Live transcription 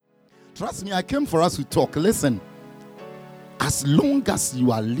Trust me, I came for us to talk. Listen, as long as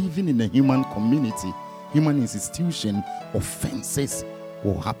you are living in a human community, human institution, offenses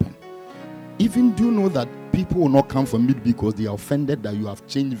will happen. Even do you know that people will not come for meet because they are offended that you have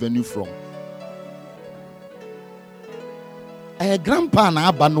changed venue from a grandpa and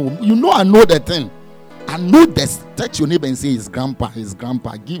Abba. No, you know, I know the thing. I know this. Touch your neighbor and say his grandpa, his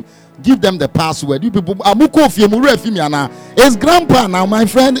grandpa. Give them the password. You people, it's grandpa now, my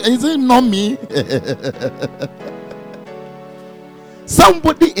friend. Is it not me?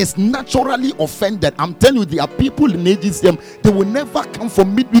 Somebody is naturally offended. I'm telling you, there are people in AGCM, they will never come for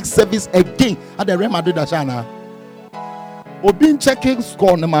midweek service again. At the Real Madrid Ashana. Obin checking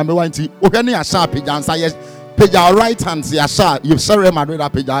score no mama wanti. Ogani asha page answer yes. Page our right hand see asha. You say Real Madrid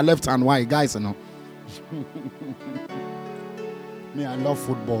page our left hand. Why guys, you know? Me, I love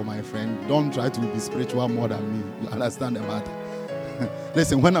football, my friend. Don't try to be spiritual more than me. You understand the matter?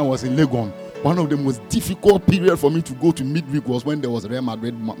 Listen, when I was in Legon, one of the most difficult period for me to go to midweek was when there was a Real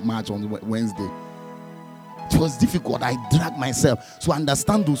Madrid match on Wednesday. It was difficult. I dragged myself to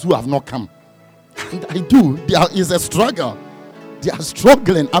understand those who have not come. And I do. There is a struggle. They are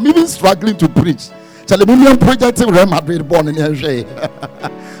struggling. I'm even struggling to preach. Chalemian project Real Madrid born in Nigeria.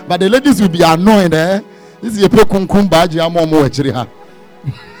 But the ladies will be annoyed, eh? This is a but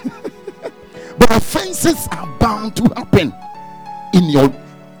offenses are bound to happen in your.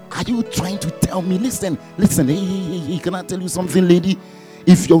 Are you trying to tell me? Listen. Hey, can I tell you something, lady?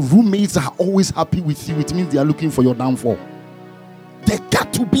 If your roommates are always happy with you, it means they are looking for your downfall. There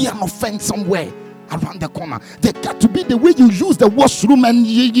got to be an offense somewhere around the corner. There got to be the way you use the washroom and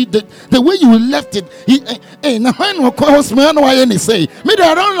the way you left it. Hey, now I know say, me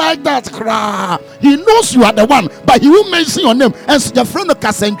I don't like that. He knows you are the one, but he will mention your name. And your friend of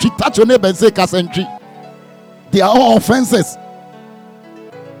Kasentri, touch your neighbor and say Kasentri. They are all offenses.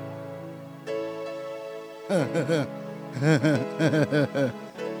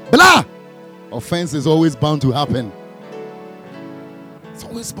 Blah! Offense is always bound to happen. It's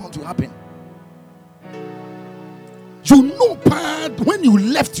always bound to happen. You know, when you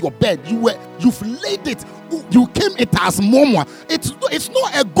left your bed, you've laid it. You came it as momo. It's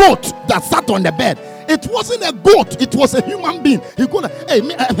not a goat that sat on the bed. It wasn't a goat. It was a human being. He go, hey,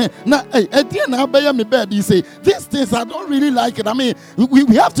 at the end of my bed, you say these things. I don't really like it. I mean,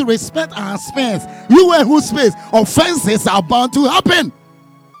 we have to respect our space. You and whose space? Offenses are bound to happen.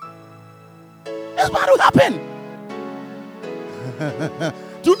 It's bound to happen.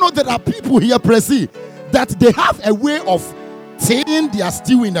 Do you know there are people here, Presi, that they have a way of saying they are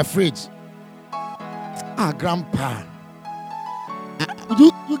still in the fridge? Grandpa.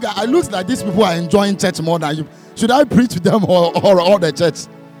 You guys, it looks like these people are enjoying church more than you. Should I preach to them or all the church?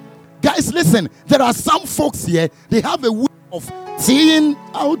 Guys, listen. There are some folks here. They have a way of saying.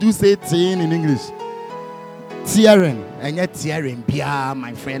 How do you say saying in English? Tearing. And yet tearing. Yeah,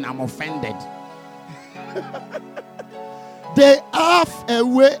 my friend, I'm offended. They have a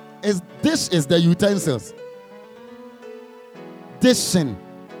way. Dish is the utensils. Dishing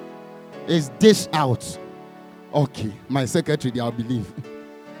is dish out. Okay, my secretary, I'll believe.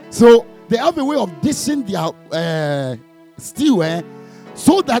 So they have a way of dishing their stew,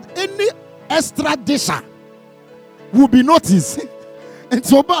 so that any extra disher will be noticed. And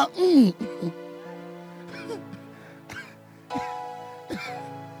so,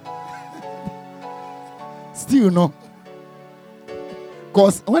 still no.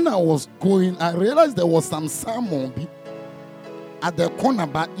 Because when I was going, I realized there was some salmon at the corner,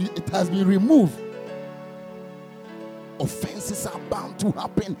 but it has been removed. Offenses are bound to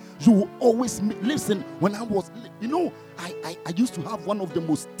happen. You will always listen. When I was, I used to have one of the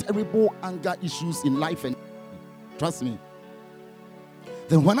most terrible anger issues in life, and trust me.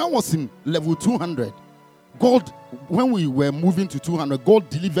 Then when I was in level 200, God, when we were moving to 200, God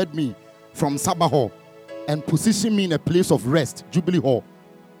delivered me from Sabbath Hall and positioned me in a place of rest, Jubilee Hall.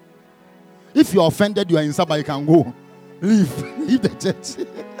 If you are offended, you are in Sabbath, you can go. Leave the church.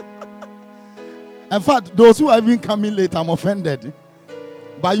 In fact, those who are even coming late, I'm offended.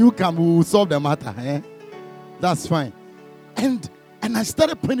 But you can, we will solve the matter. That's fine. And I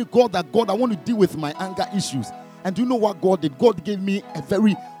started praying to God that, God, I want to deal with my anger issues. And do you know what God did? God gave me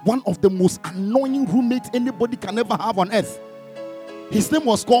one of the most annoying roommates anybody can ever have on earth. His name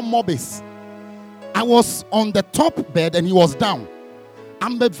was called Mobis. I was on the top bed and he was down.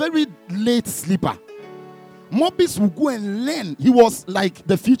 I'm a very late sleeper. Mobis would go and learn. He was like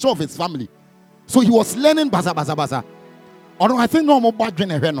the future of his family. So he was learning baza. Or I think no more bad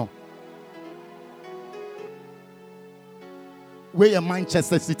no. We're in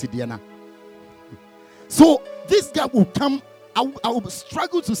Manchester City, Diana. So this guy will come I will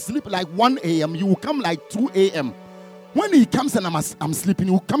struggle to sleep like 1 a.m. You will come like 2 a.m. When he comes and I'm sleeping,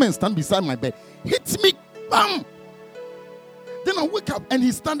 he will come and stand beside my bed. Hit me. Bam. Then I wake up and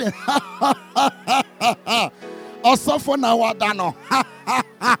he's standing. Also for now,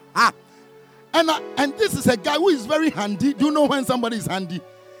 and this is a guy who is very handy. Do you know when somebody is handy?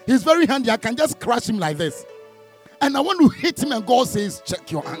 He's very handy. I can just crush him like this. And I want to hit him, and God says,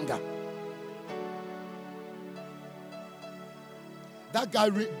 check your anger. That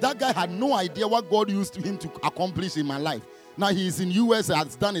guy had no idea what God used him to accomplish in my life. Now he is in US,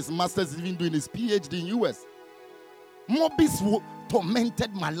 has done his master's, even doing his PhD in US. Mobis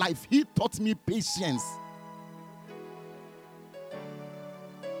tormented my life. He taught me patience.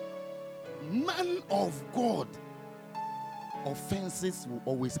 Man of God, offenses will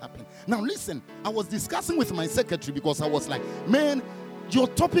always happen. Now listen, I was discussing with my secretary because I was like, man, your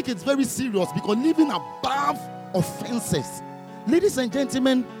topic is very serious because living above offenses. Ladies and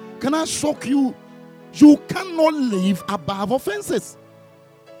gentlemen, can I shock you? You cannot live above offenses.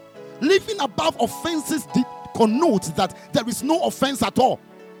 Living above offenses connotes that there is no offense at all.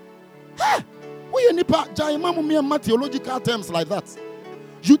 Theological terms like that.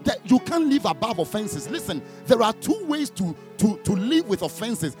 You can't live above offenses. Listen, there are two ways to live with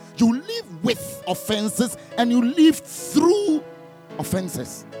offenses. You live with offenses and you live through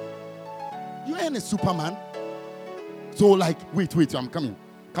offenses. You ain't a Superman. So like, wait, I'm coming.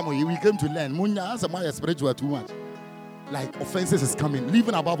 Come on, we came to learn. Munya, my spiritual too much. Like offenses is coming.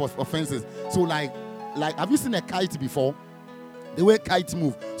 Living above offenses. So like, have you seen a kite before? The way kites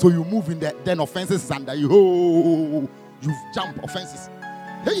move. So you move in there, then offenses is under you. Oh, you jump offenses.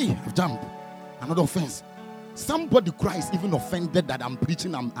 Hey, I've jumped. Another offense. Somebody cries even offended that I'm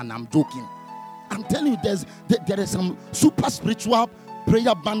preaching and I'm joking. I'm telling you, there is some super spiritual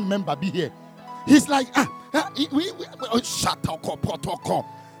prayer band member be here. He's like, shut up,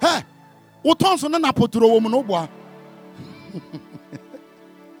 hey,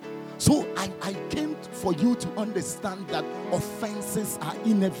 so I came for you to understand that offenses are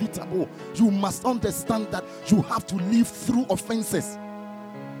inevitable. You must understand that you have to live through offenses.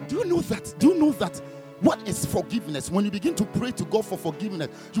 Do you know that? Do you know that? What is forgiveness? When you begin to pray to God for forgiveness,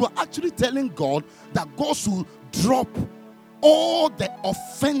 you are actually telling God that God should drop all the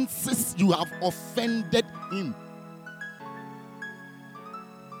offenses you have offended him.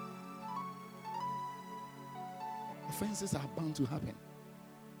 Offenses are bound to happen.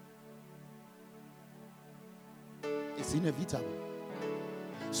 It's inevitable.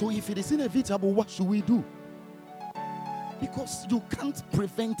 So if it is inevitable, what should we do? Because you can't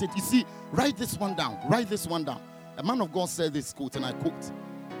prevent it. You see, write this one down. Write this one down. A man of God said this quote, and I quote.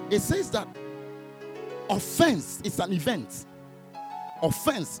 It says that offense is an event.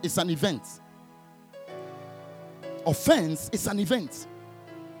 Offense is an event. Offense is an event.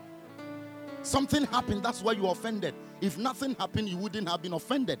 Something happened, that's why you are offended. If nothing happened, you wouldn't have been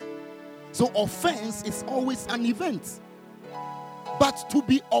offended. So offense is always an event. But to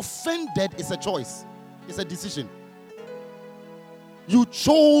be offended is a choice. It's a decision. You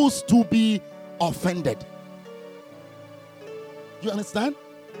chose to be offended. You understand?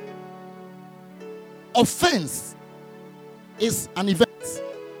 Offense is an event.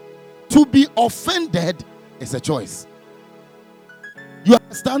 To be offended is a choice. You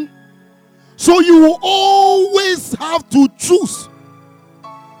understand? So you will always have to choose.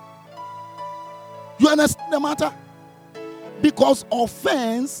 You understand the matter? Because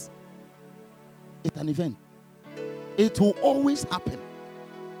offense is an event. It will always happen.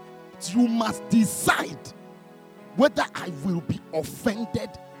 You must decide whether I will be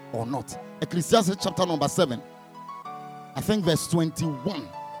offended or not. Ecclesiastes chapter number 7. I think verse 21.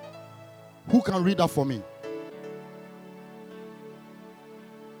 Who can read that for me?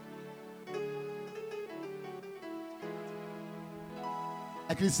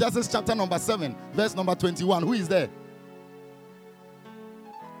 Ecclesiastes chapter number 7, verse number 21. Who is there?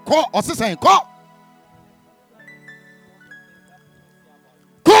 Call. Or saying, call.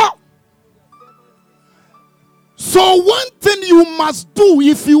 Call. So one thing you must do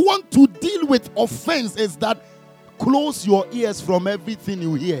if you want to deal with offense is that close your ears from everything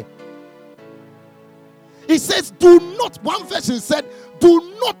you hear. It says, do not, one version said,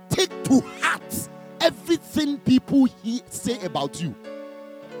 do not take to heart everything people say about you.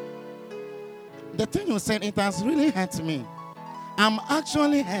 The thing you said, it has really hurt me. I'm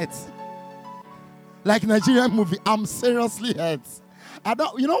actually hurt. Like Nigerian movie, I'm seriously hurt.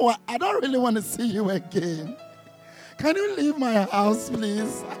 You know what? I don't really want to see you again. Can you leave my house,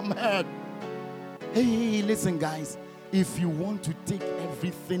 please? I'm hurt. Hey, listen, guys. If you want to take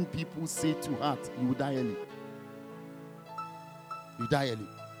everything people say to heart, you will die early. You die early.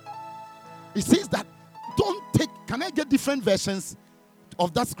 It says that don't take, can I get different versions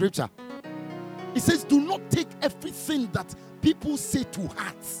of that scripture? It says, do not take everything that people say to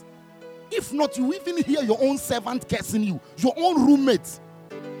heart. If not, you even hear your own servant cursing you, your own roommate.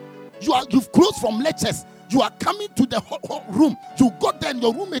 You've closed from lectures. You are coming to the hot room. You got there and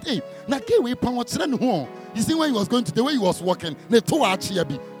your roommate, hey, you see when he was going to the way he was walking,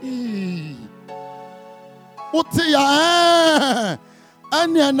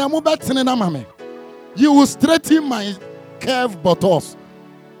 you will straighten my curved buttocks.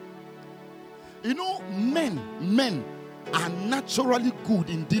 You know, men are naturally good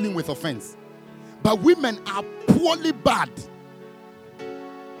in dealing with offense, but women are poorly bad.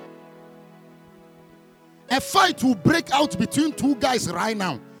 A fight will break out between two guys right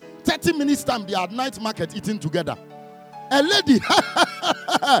now. 30 minutes time, they are at night market eating together. A lady,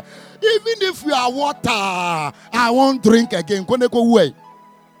 even if we are water, I won't drink again.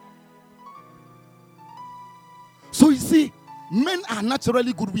 So you see, men are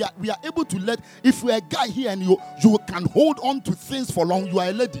naturally good. We are able to let, if we're a guy here and you can hold on to things for long, you are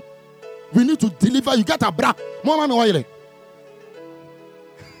a lady. We need to deliver. You got a bra.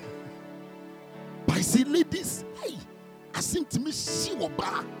 But I see ladies, hey, I seem to me she will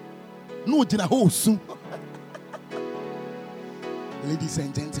bar. No, did I hold soon. Ladies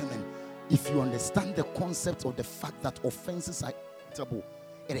and gentlemen, if you understand the concept of the fact that offenses are inevitable,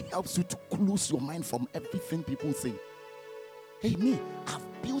 it helps you to close your mind from everything people say. Hey, me,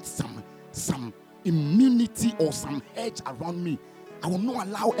 I've built some immunity or some hedge around me. I will not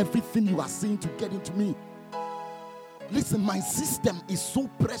allow everything you are saying to get into me. Listen, my system is so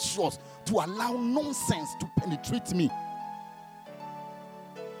precious to allow nonsense to penetrate me.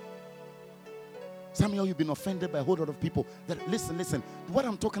 Some of you have been offended by a whole lot of people. That listen. What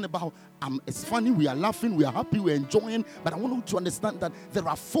I'm talking about, it's funny. We are laughing. We are happy. We're enjoying. But I want you to understand that there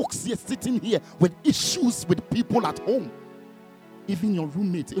are folks here sitting here with issues with people at home. Even your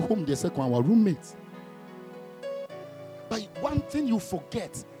roommate. At home, they say, our roommate. But one thing you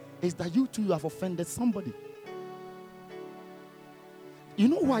forget is that you too have offended somebody. You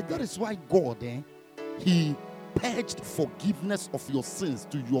know why? That is why God, He purged forgiveness of your sins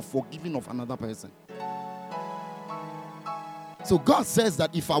to your forgiving of another person. So God says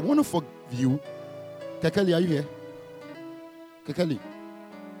that if I want to forgive you, Kekeli, are you here? Kekeli.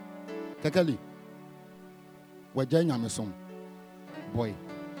 Boy.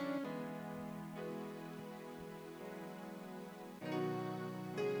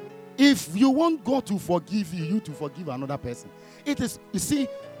 If you want God to forgive you, you to forgive another person. It is, you see,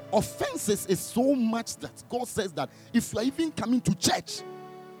 offenses is so much that God says that if you are even coming to church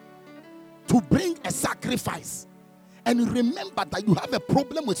to bring a sacrifice and remember that you have a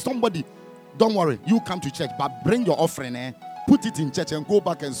problem with somebody, don't worry, you come to church, but bring your offering, put it in church and go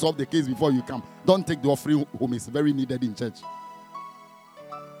back and solve the case before you come. Don't take the offering home, it's very needed in church.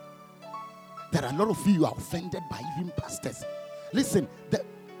 There are a lot of you who are offended by even pastors. Listen,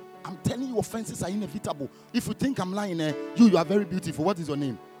 I'm telling you, offenses are inevitable. If you think I'm lying, you are very beautiful. What is your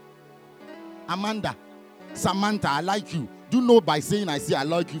name? Amanda. Samantha, I like you. Do you know by saying I say I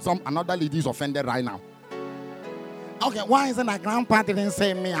like you, another lady is offended right now? Okay, why isn't my grandpa didn't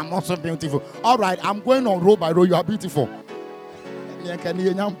say me I'm also beautiful? All right, I'm going on row by row. You are beautiful.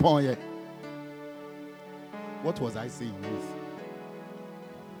 What was I saying?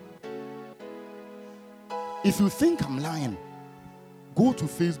 If you think I'm lying, go to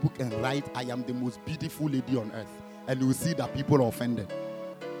Facebook and write, I am the most beautiful lady on earth. And you will see that people are offended.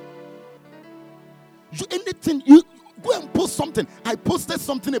 You go and post something. I posted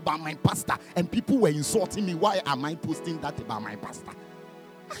something about my pastor and people were insulting me. Why am I posting that about my pastor?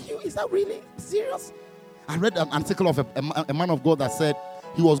 Is that really serious? I read an article of a man of God that said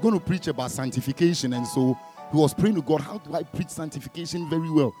he was going to preach about sanctification. And so he was praying to God, how do I preach sanctification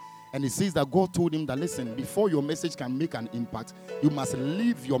very well? And it says that God told him that, listen, before your message can make an impact, you must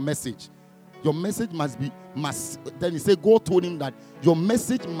live your message. Your message then he said, God told him that your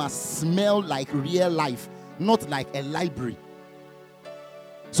message must smell like real life, not like a library.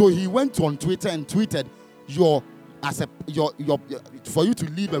 So he went on Twitter and tweeted, for you to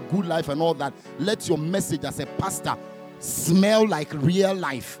live a good life and all that, let your message as a pastor smell like real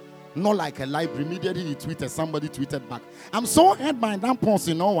life, not like a library. Immediately he tweeted, somebody tweeted back, I'm so hurt by that post,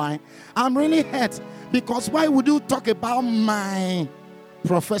 you know why? I'm really hurt because why would you talk about my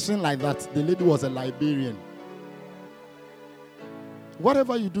profession like that? The lady was a librarian.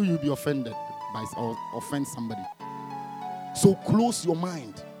 Whatever you do, you'll be offended by or offend somebody. So close your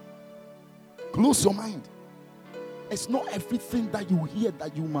mind. Close your mind. It's not everything that you hear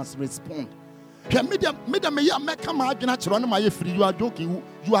that you must respond. You are joking.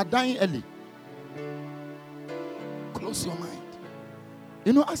 You are dying early. Close your mind.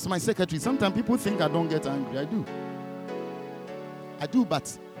 You know, as my secretary, sometimes people think I don't get angry. I do,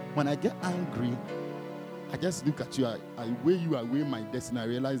 but when I get angry, I just look at you. I weigh you, I weigh my destiny. I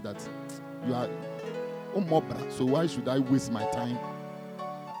realize that you are Omobra. So why should I waste my time?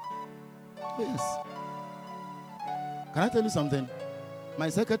 Yes. Can I tell you something? My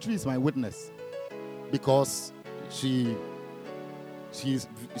secretary is my witness because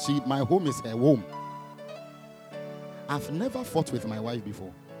my home is her home. I've never fought with my wife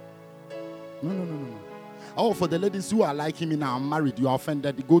before. No. Oh, for the ladies who are like me now, I'm married, you are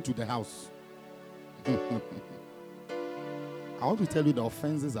offended, go to the house. I want to tell you the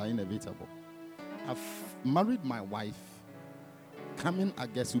offenses are inevitable. I've married my wife. Coming, I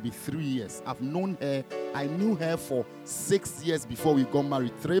guess, will be 3 years. I've known her. I knew her for 6 years before we got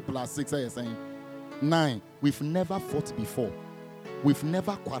married. 3 + 6, I saying 9. We've never fought before. We've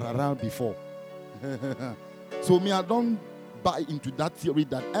never quarreled before. So me, I don't buy into that theory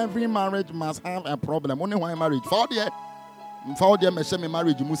that every marriage must have a problem. Only one marriage. For the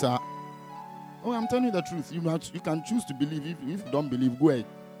marriage, Musa. Oh, I'm telling you the truth. You can choose to believe. If you don't believe, go ahead.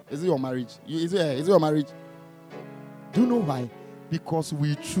 Is it your marriage? Is it your marriage? Do you know why? Because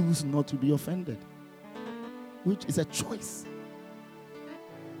we choose not to be offended, which is a choice.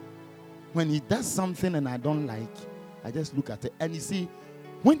 When he does something and I don't like, I just look at it. And you see,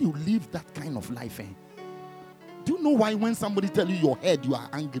 when you live that kind of life, do you know why when somebody tells you your head, you are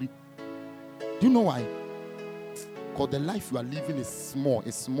angry? Do you know why? Because the life you are living is small,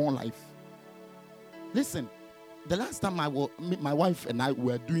 a small life. Listen, the last time my wife and I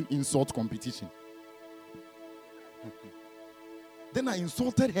were doing insult competition. Then I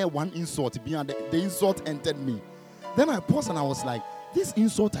insulted her one insult. Beyond the insult entered me. Then I paused and I was like, this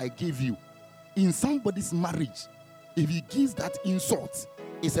insult I gave you in somebody's marriage, if he gives that insult,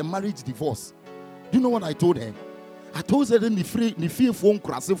 it's a marriage divorce. Do you know what I told her? I told her that the phone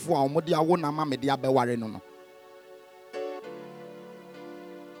crashes for no.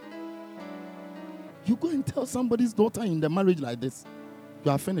 You go and tell somebody's daughter in the marriage like this,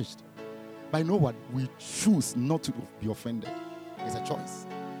 you are finished. But you know what? We choose not to be offended. It's a choice.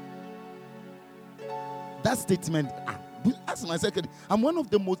 That statement, as my secretary, I'm one of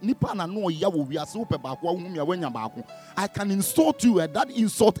the most I can insult you, and that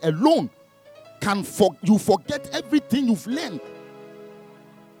insult alone you forget everything you've learned.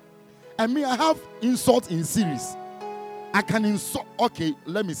 I mean, I have insults in series. I can insult. Okay,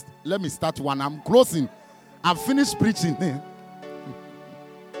 let me start one. I'm closing. I've finished preaching.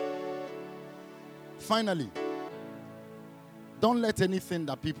 Finally, don't let anything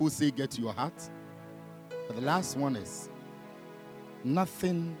that people say get to your heart. But the last one is,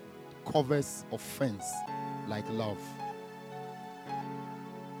 nothing covers offense like love.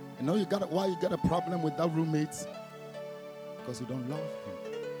 You know why you got a problem with that roommate? Because you don't love him.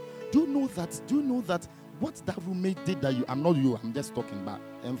 Do you know that what that roommate did that I'm just talking about.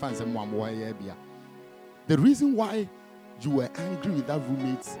 The reason why you were angry with that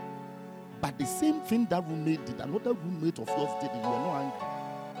roommate, but the same thing that roommate did, another roommate of yours did, and you were not angry.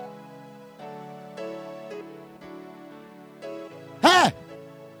 Hey!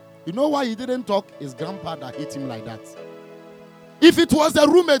 You know why he didn't talk? His grandpa that hit him like that. If it was the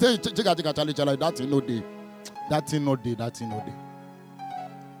roommate, that thing no day.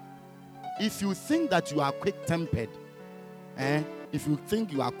 If you think that you are quick-tempered,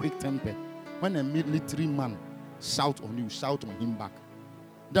 when a military man shout on you, shout on him back.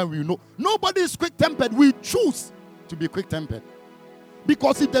 Then we know nobody is quick-tempered. We choose to be quick-tempered.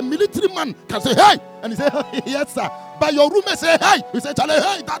 Because if the military man can say, hey, and he say, yes, sir, but your roommate say, hey, you say, Charlie,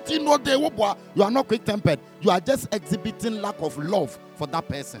 hey, that thing no day, you are not quick-tempered. You are just exhibiting lack of love for that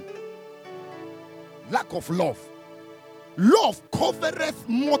person. Lack of love. Love covereth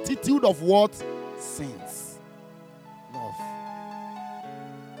multitude of what? Sins.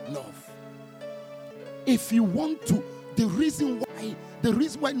 Love. If you want to, the reason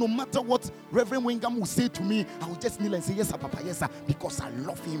why no matter what Reverend Wingam will say to me, I will just kneel and say, yes, sir, Papa, yes, sir, because I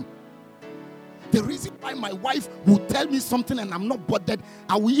love him. The reason why my wife will tell me something and I'm not bothered,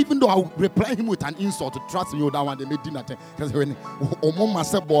 even though I will reply him with an insult, trust me, that one they made dinner. Because when Mama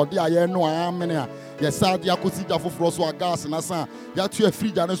said, body, I know I am many. Yes, I could see that for frost or gas and asa. You have to a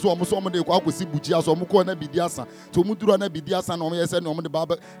free and so almost some of the Quaku Buchia, so Muko and Bidiasa, to Mudura and Bidiasa, and yes, and the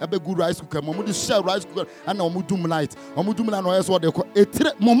Baba, a good rice cooker, Momu shell rice cooker, and Omudum light, Omudum and as what they call a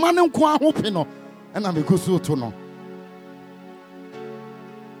Momanum Qua Hopino, and I'm a good so to know.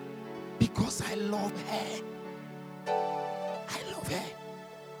 Because I love her. I love her.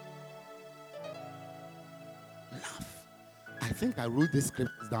 think I wrote this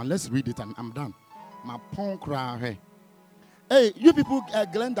script down. Let's read it and I'm done. My punk cry. Hey, you people,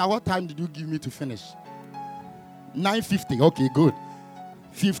 Glenda, what time did you give me to finish? 9:50. Okay, good.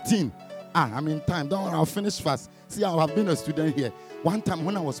 15. I'm in time. Don't worry, I'll finish fast. See, I have been a student here. One time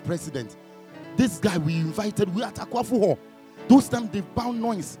when I was president, this guy we invited, we at Akwafu Hall. Those times they bound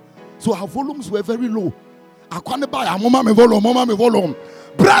noise. So our volumes were very low. I can't buy a mama me volume.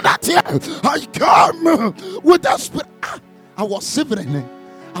 Brother, I come with that spirit. I was shivering.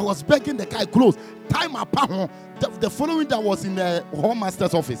 I was begging the guy close. Time apart. The following that was in the Home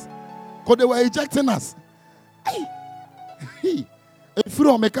Master's office. Because they were ejecting us. Hey. If you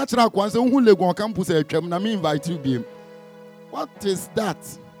don't make a track once, who will go on campus? I invite you. What is that?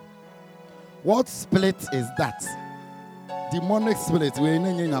 What split is that? Demonic split. We're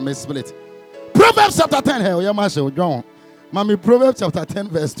in a split. Proverbs chapter 10. Hey, yeah, Marshall, John. Mommy, Proverbs chapter 10,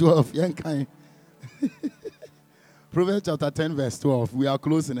 verse 12. Proverbs chapter 10, verse 12. We are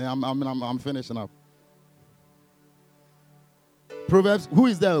closing. I'm finishing up. Proverbs. Who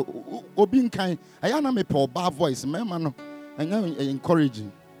is there? Obin kind. I am a poor bad voice. Man, and I'm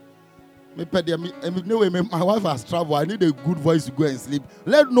encouraging. My wife has traveled. I need a good voice to go and sleep.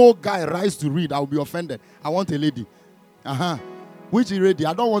 Let no guy rise to read. I'll be offended. I want a lady. Which is ready.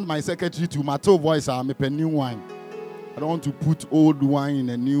 I don't want my secretary to mature voice. I'm a new wine. I don't want to put old wine in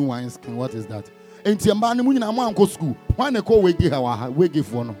a new wine skin. What is that? And Tiambani Munin Amanko school. Why they call Wegi Hawa? Wegi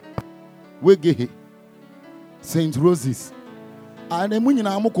Fono. Wegi St. Roses. And the Munin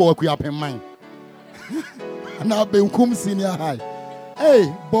Amoko up in mine. Now Benkum Senior High.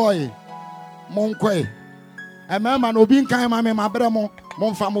 Hey, boy. Monkwe. And my man Obin Kai Mame Mabramo.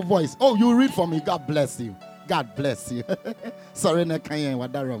 Mon family voice. Oh, you read for me. God bless you. God bless you. Sorry, na Kanye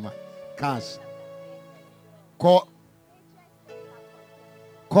Wadaroma. Cash. Call.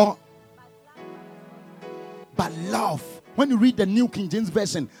 But love. When you read the New King James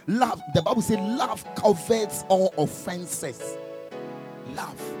Version, love, the Bible says love covers all offenses.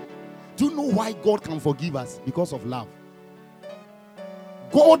 Love. Do you know why God can forgive us? Because of love.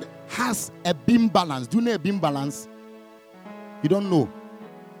 God has a beam balance. Do you know a beam balance? You don't know.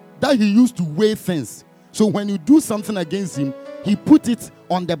 That he used to weigh things. So when you do something against him, he put it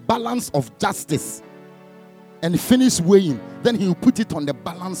on the balance of justice and finish weighing. Then he will put it on the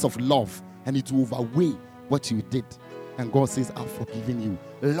balance of love and it will overweigh what you did. And God says, I've forgiven you.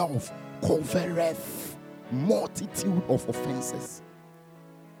 Love covereth multitude of offenses.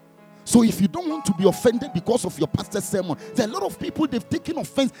 So if you don't want to be offended because of your pastor's sermon, there are a lot of people, they've taken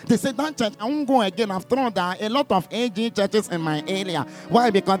offense. They say, that church, I won't go again. I've thrown down a lot of AG churches in my area. Why?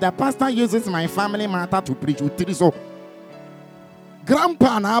 Because the pastor uses my family matter to preach. So,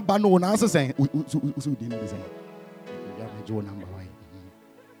 Grandpa na abano na also saying, didn't say, Joe number one.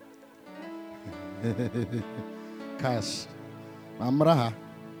 Cash. Mamraha.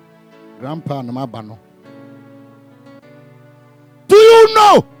 Grandpa na abano. Do you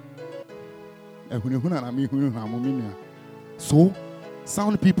know? So,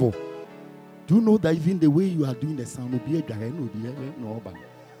 sound people, do you know that even the way you are doing the sound will be no.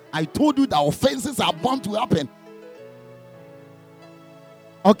 I told you that offenses are bound to happen.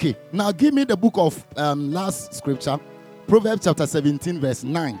 Okay, now give me the book of last scripture, Proverbs chapter 17, verse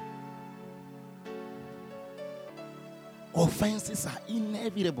 9. Offenses are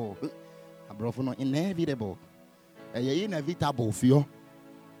inevitable. Inevitable. Inevitable for you.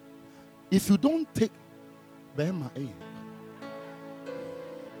 If you don't take Bema, do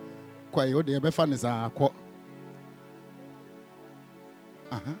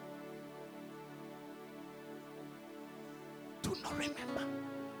not remember.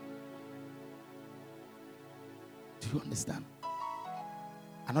 Do you understand?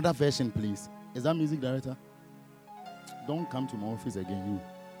 Another version, please. Is that music director? Don't come to my office again, you.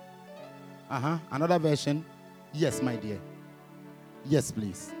 Another version. Yes, my dear. Yes,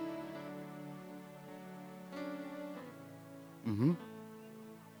 please.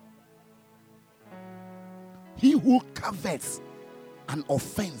 He who covets an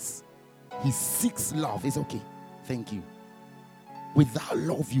offense, he seeks love. It's okay. Thank you. Without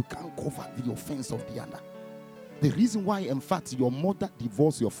love, you can't cover the offense of the other. The reason why, in fact, your mother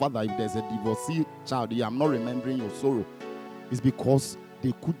divorced your father, if there's a divorcee child here, I'm not remembering your sorrow, is because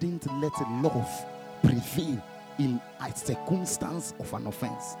they couldn't let love prevail in a circumstance of an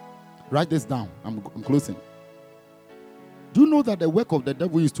offense. Write this down. I'm closing. Do you know that the work of the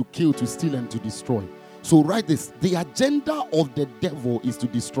devil is to kill, to steal, and to destroy? So write this. The agenda of the devil is to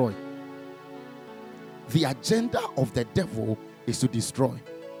destroy. The agenda of the devil is to destroy.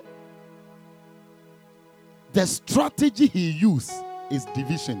 The strategy he uses is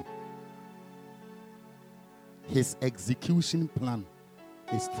division. his execution plan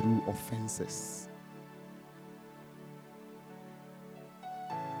is through offenses.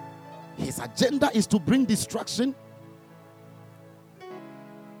 His agenda is to bring destruction.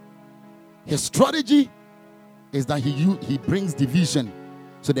 His strategy is that he brings division.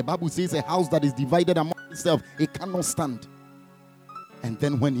 So the Bible says a house that is divided among itself, it cannot stand. And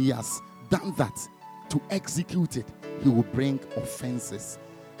then when he has done that, to execute it, he will bring offenses.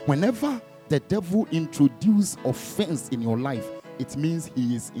 Whenever the devil introduces offense in your life, it means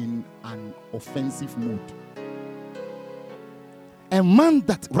he is in an offensive mood. A man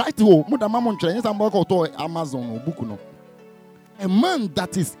that a man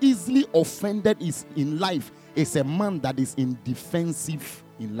that is easily offended in life is a man that is in defensive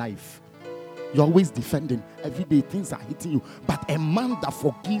in life. You're always defending. Every day things are hitting you. But a man that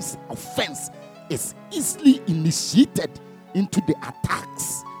forgives offense is easily initiated into the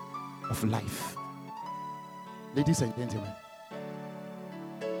attacks of life. Ladies and gentlemen,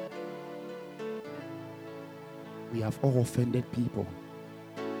 we have all offended people,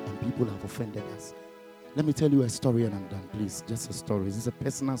 and people have offended us. Let me tell you a story and I'm done, please. Just a story. This is a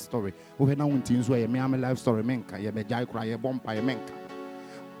personal story. I'm a life story.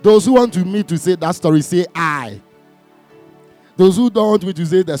 Those who want me to say that story, say I. Those who don't want me to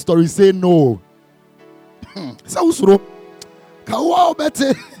say the story, say no. So,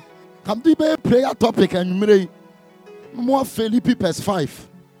 come to a prayer topic and more Philippi verse 5.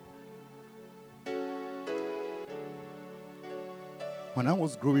 When I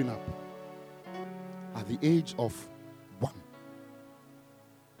was growing up, at the age of 1,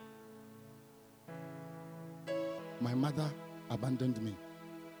 my mother abandoned me.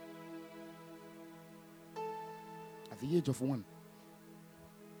 At the age of 1.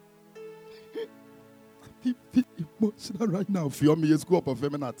 I'm emotional right now. Fear me, a school of a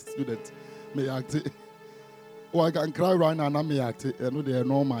feminine student. May act it. Or I can cry right now and I may act it. I know they are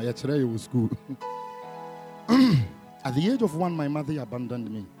normal. I actually was school. At the age of 1, my mother abandoned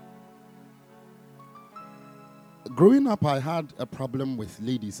me. Growing up, I had a problem with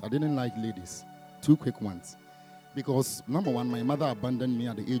ladies. I didn't like ladies. 2 quick ones. Because, number 1, my mother abandoned me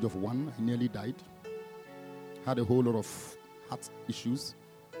at the age of 1. I nearly died. Had a whole lot of heart issues.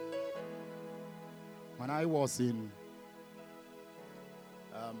 When I was in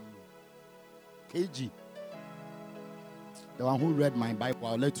KG, the one who read my Bible,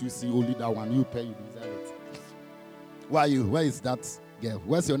 I'll let you see only that one. You pay, you deserve it. Where are you? Where is that girl?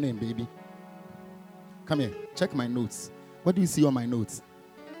 What's your name, baby? Come here. Check my notes. What do you see on my notes?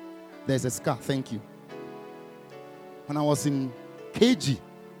 There's a scar. Thank you. When I was in KG,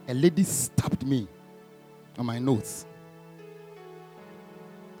 a lady stabbed me on my notes.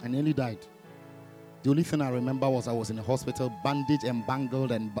 I nearly died. The only thing I remember was I was in a hospital, bandaged and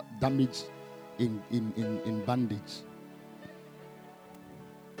bangled and damaged in bandage.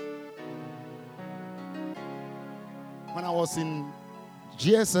 When I was in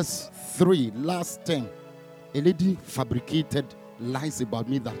GSS 3 last term, a lady fabricated lies about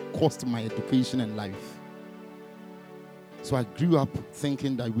me that cost my education and life. So I grew up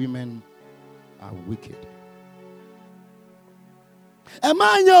thinking that women are wicked. Am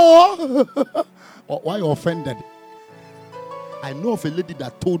I why you offended? I know of a lady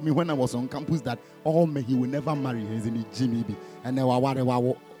that told me when I was on campus that he will never marry. He's in the gym, and then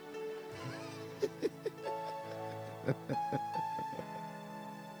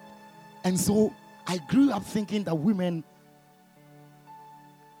and so I grew up thinking that women.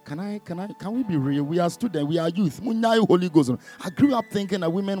 Can we be real? We are students, we are youth. Holy Ghost. I grew up thinking that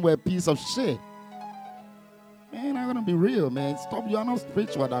women were a piece of shit. Man, I'm gonna be real, man. Stop, you are not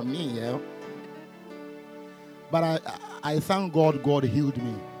spiritual than me, yeah. But I thank God healed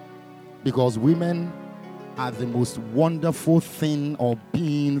me. Because women are the most wonderful thing or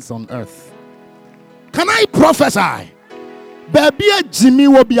beings on earth. Can I prophesy? Baby Jimmy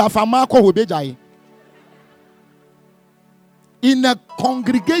will be a famako who in a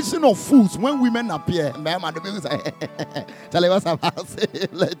congregation of fools, when women appear,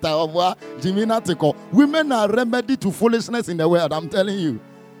 women are remedy to foolishness in the world. I'm telling you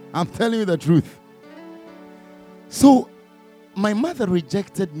the truth. So, my mother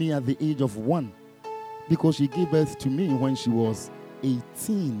rejected me at the age of 1 because she gave birth to me when she was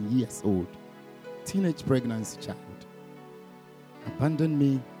 18 years old. Teenage pregnancy child. Abandoned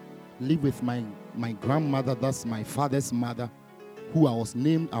me, lived with my grandmother, that's my father's mother, who I was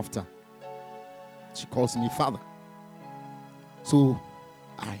named after. She calls me father. So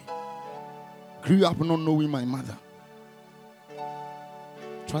I grew up not knowing my mother.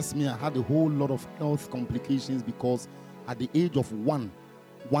 Trust me, I had a whole lot of health complications because at the age of 1,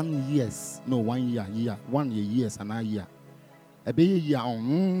 1 year. No, 1 year. 1 year, years and a year. A be year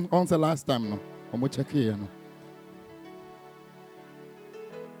on the last time. No, I'm check here. No.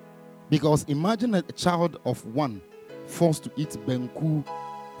 Because imagine a child of 1 forced to eat benku,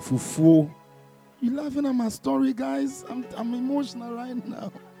 fufu. You laughing at my story, guys? I'm emotional right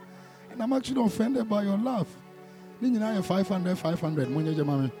now. And I'm actually offended by your laugh.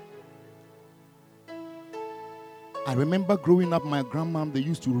 500. I remember growing up, my grandma, they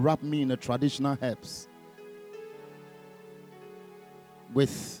used to wrap me in a traditional herbs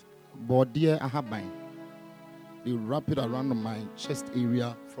with bordia ahabine. They wrap it around my chest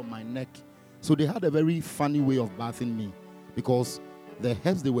area from my neck. So they had a very funny way of bathing me because the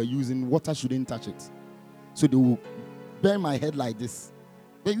herbs they were using, water shouldn't touch it. So they will burn my head like this.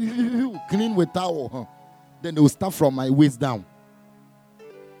 Clean with towel. Then they will start from my waist down.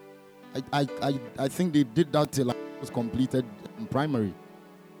 I think they did that till I was completed in primary.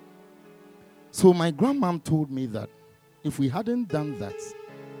 So my grandmom told me that if we hadn't done that,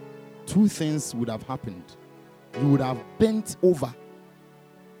 2 things would have happened. You would have bent over.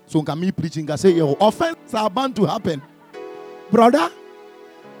 So can me preaching can say, yo, offense are bound to happen. Brother,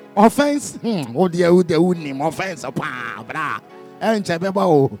 offense. Oh dear, offense. I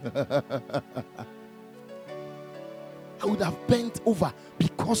would have bent over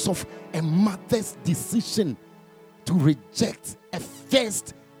because of a mother's decision to reject a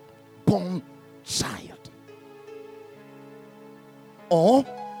first-born child. Or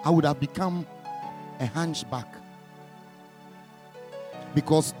I would have become a hunchback.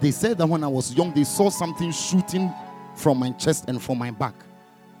 Because they said that when I was young, they saw something shooting from my chest and from my back.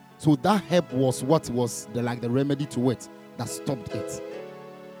 So that herb was what was the remedy to it that stopped it.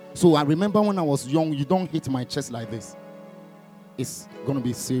 So I remember when I was young, you don't hit my chest like this. It's going to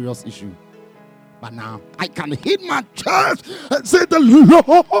be a serious issue. But now I can hit my chest and say the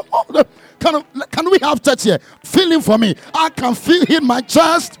Lord. Can we have church here? Feeling for me. I can hit my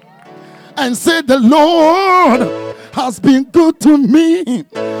chest and say the Lord has been good to me.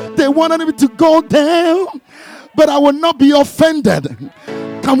 They wanted me to go down, but I will not be offended.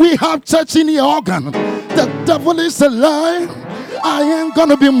 Can we have church in the organ? The devil is a lie. I ain't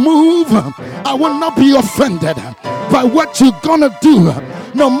gonna be moved. I will not be offended by what you're gonna do.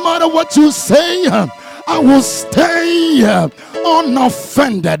 No matter what you say, I will stay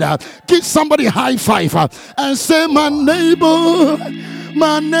unoffended. Give somebody a high five and say, my neighbor,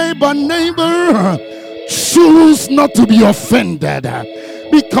 choose not to be offended,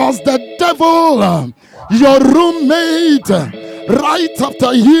 because the devil, your roommate, right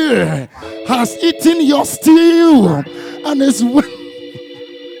after here, has eaten your stew and is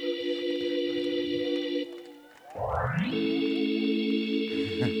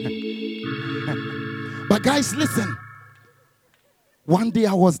But guys, listen. One day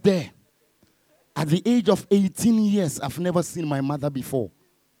I was there. At the age of 18 years, I've never seen my mother before.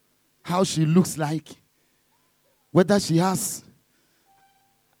 How she looks like, whether she has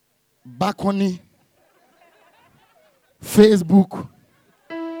balcony, Facebook,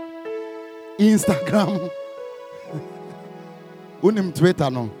 Instagram, Twitter,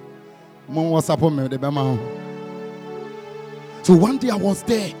 no. So one day I was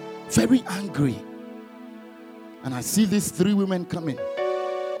there, very angry, and I see these 3 women coming.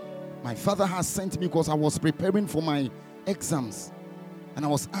 My father has sent me because I was preparing for my exams, and I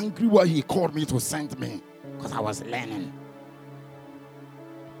was angry why he called me to send me, because I was learning.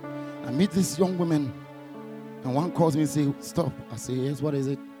 I meet these young women, and one calls me and says, stop. I say, yes, what is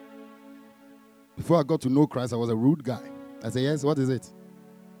it? Before I got to know Christ, I was a rude guy. I said, yes, what is it?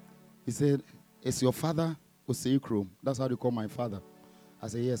 He said, it's your father, Oseikrom. That's how they call my father. I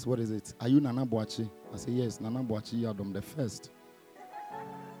said, yes, what is it? Are you Nana Boachi? I said, yes, Nana Boachi Yadom the first.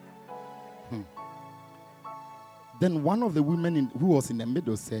 Then one of the women who was in the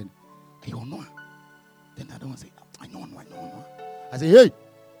middle said, hey, you know. Then the other one said, I know. I said, hey,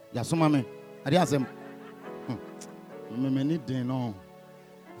 Yasumame. I didn't ask him.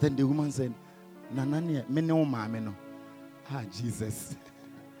 Then the woman said, Nanani, meno mameno. Ah, Jesus.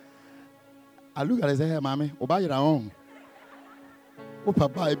 I look at it and say, hey, mommy, obayira on. Oh,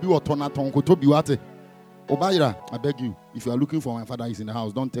 papa, I be what tonaton ko to be what? Obayira, I beg you, if you are looking for my father, he's in the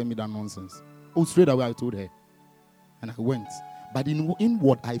house. Don't tell me that nonsense. Oh, straight away I told her, and I went. But in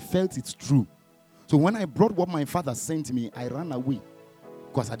what I felt it's true. So when I brought what my father sent me, I ran away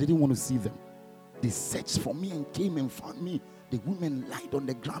because I didn't want to see them. They searched for me and came and found me. The women lied on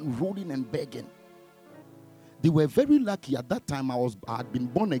the ground, rolling and begging. They were very lucky. At that time, I had been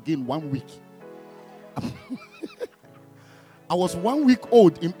born again 1 week. I was 1 week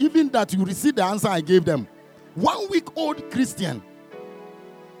old. Even that, you received the answer I gave them. 1 week old Christian.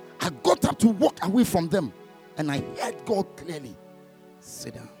 I got up to walk away from them, and I heard God clearly.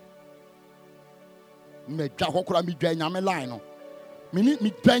 Sit down. Me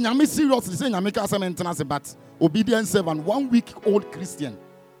seriously say but obedient servant, 1 week old Christian.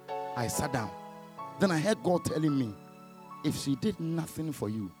 I sat down. Then I heard God telling me, if she did nothing for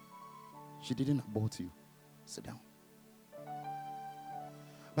you, she didn't abort you. Sit down.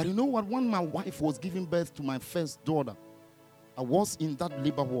 But you know what? When my wife was giving birth to my first daughter, I was in that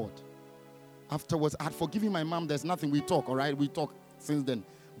labor ward. Afterwards, I had forgiven my mom. There's nothing. We talk, all right? We talk since then.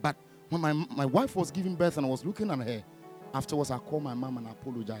 But when my wife was giving birth and I was looking at her, afterwards I called my mom and I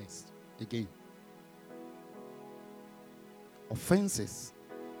apologized again. Offenses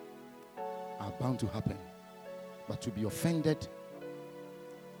are bound to happen. But to be offended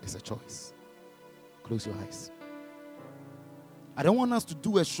is a choice. Close your eyes. I don't want us to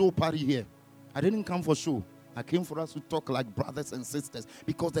do a show party here. I didn't come for show. I came for us to talk like brothers and sisters.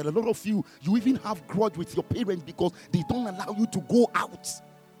 Because there are a lot of you even have grudge with your parents because they don't allow you to go out.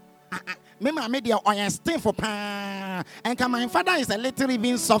 Remember, I made the oil stay for pa. And my father is a little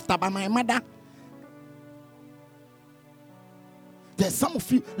even softer than my mother. There's some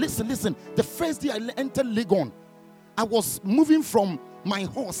of you, listen. The first day I entered Legon, I was moving from my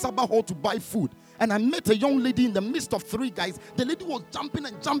hall, Sabah Hall, to buy food. And I met a young lady in the midst of 3 guys. The lady was jumping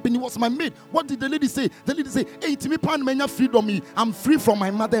and jumping. It was my maid. What did the lady say? The lady said, hey, Timi Pan Menya freedom me. I'm free from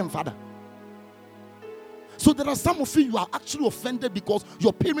my mother and father. So there are some of you are actually offended because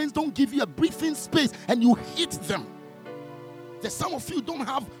your parents don't give you a breathing space and you hate them. There's some of you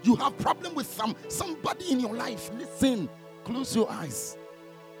you have problem with somebody in your life. Listen, close your eyes.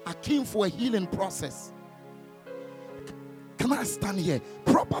 I came for a healing process. Can I stand here?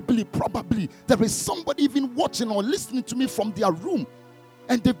 Probably, there is somebody even watching or listening to me from their room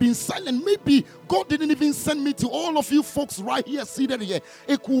and they've been silent. Maybe God didn't even send me to all of you folks right here, seated here.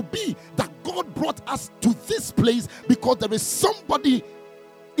 It could be that God brought us to this place because there is somebody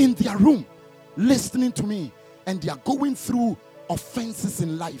in their room listening to me and they are going through offenses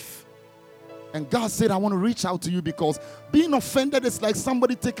in life. And God said, I want to reach out to you because being offended is like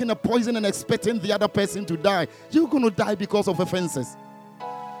somebody taking a poison and expecting the other person to die. You're going to die because of offenses.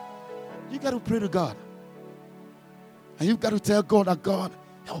 You got to pray to God. And you've got to tell God that, God,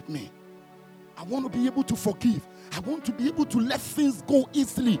 help me. I want to be able to forgive. I want to be able to let things go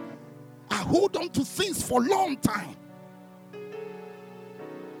easily. I hold on to things for a long time.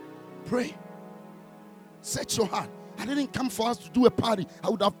 Pray. Set your heart. I didn't come for us to do a party. I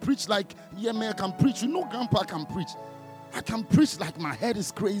would have preached like, yeah, man, I can preach. You know, Grandpa can preach. I can preach like my head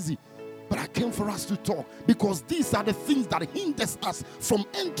is crazy. But I came for us to talk because these are the things that hinders us from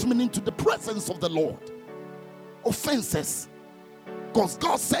entering into the presence of the Lord. Offenses. Because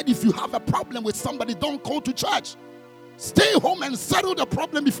God said if you have a problem with somebody, don't go to church. Stay home and settle the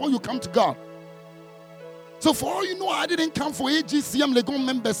problem before you come to God. So for all you know, I didn't come for AGCM Legon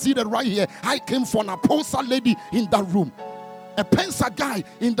member seated right here. I came for an apostle lady in that room. A Pensa guy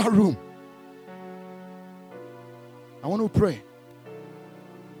in that room. I want to pray.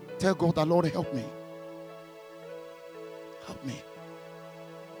 Tell God that, Lord, help me. Help me.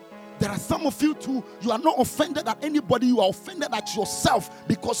 There are some of you too, you are not offended at anybody. You are offended at yourself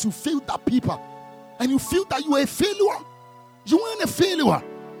because you feel that people. And you feel that you are a failure. You aren't a failure.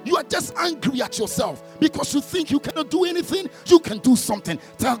 You are just angry at yourself because you think you cannot do anything. You can do something.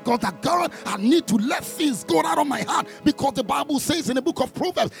 Tell God that, God, I need to let things go out of my heart because the Bible says in the book of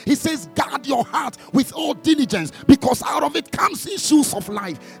Proverbs, it says, guard your heart with all diligence because out of it comes issues of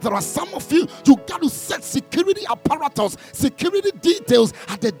life. There are some of you, you got to set security apparatus, security details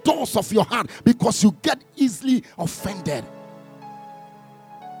at the doors of your heart because you get easily offended.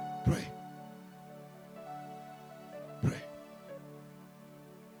 Pray.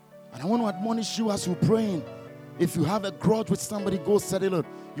 I want to admonish you as you're praying. If you have a grudge with somebody, go settle it.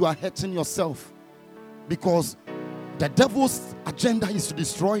 You are hurting yourself. Because the devil's agenda is to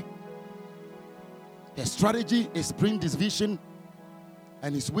destroy. His strategy is bring division.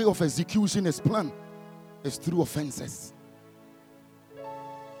 And his way of execution, his plan, is through offenses.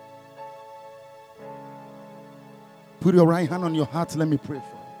 Put your right hand on your heart. Let me pray for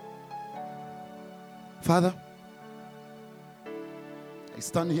you. Father, I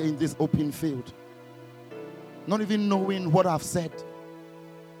stand here in this open field, not even knowing what I've said,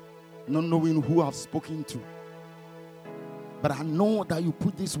 not knowing who I've spoken to. But I know that you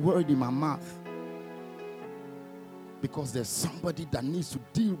put this word in my mouth because there's somebody that needs to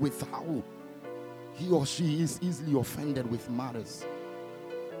deal with how he or she is easily offended with matters.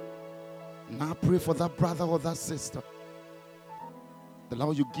 And I pray for that brother or that sister. The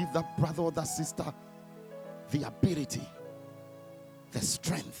Lord, you give that brother or that sister the ability the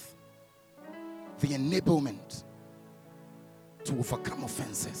strength, the enablement to overcome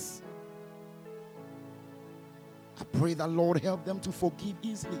offenses. I pray that, Lord, help them to forgive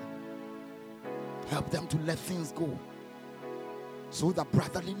easily. Help them to let things go so that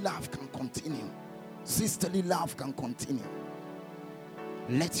brotherly love can continue, sisterly love can continue.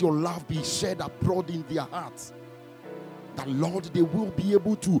 Let your love be shed abroad in their hearts, that, Lord, they will be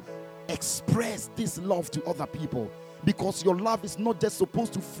able to express this love to other people, because your love is not just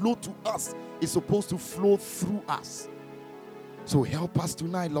supposed to flow to us, it's supposed to flow through us. So help us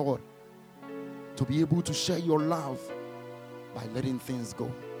tonight, Lord, to be able to share your love by letting things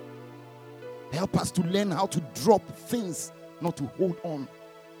go. Help us to learn how to drop things, not to hold on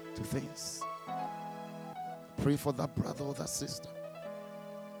to things. Pray for that brother or that sister,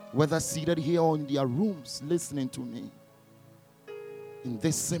 whether seated here or in their rooms listening to me in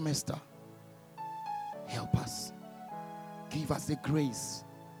this semester. Help us. Give us the grace.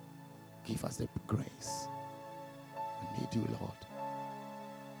 Give us the grace. We need you, Lord.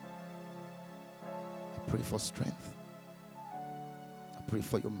 I pray for strength. I pray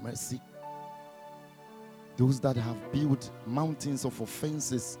for your mercy. Those that have built mountains of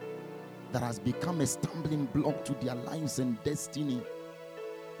offenses that has become a stumbling block to their lives and destiny,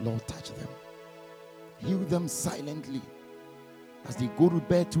 Lord, touch them. Heal them silently. As they go to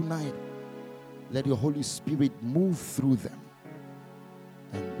bed tonight, let your Holy Spirit move through them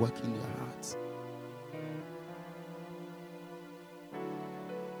and work in their hearts.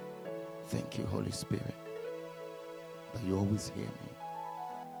 Thank you, Holy Spirit, that you always hear me.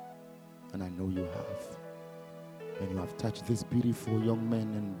 And I know you have. And you have touched these beautiful young men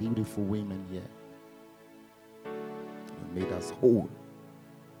and beautiful women here. You made us whole.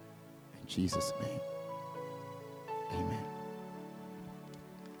 In Jesus' name, amen.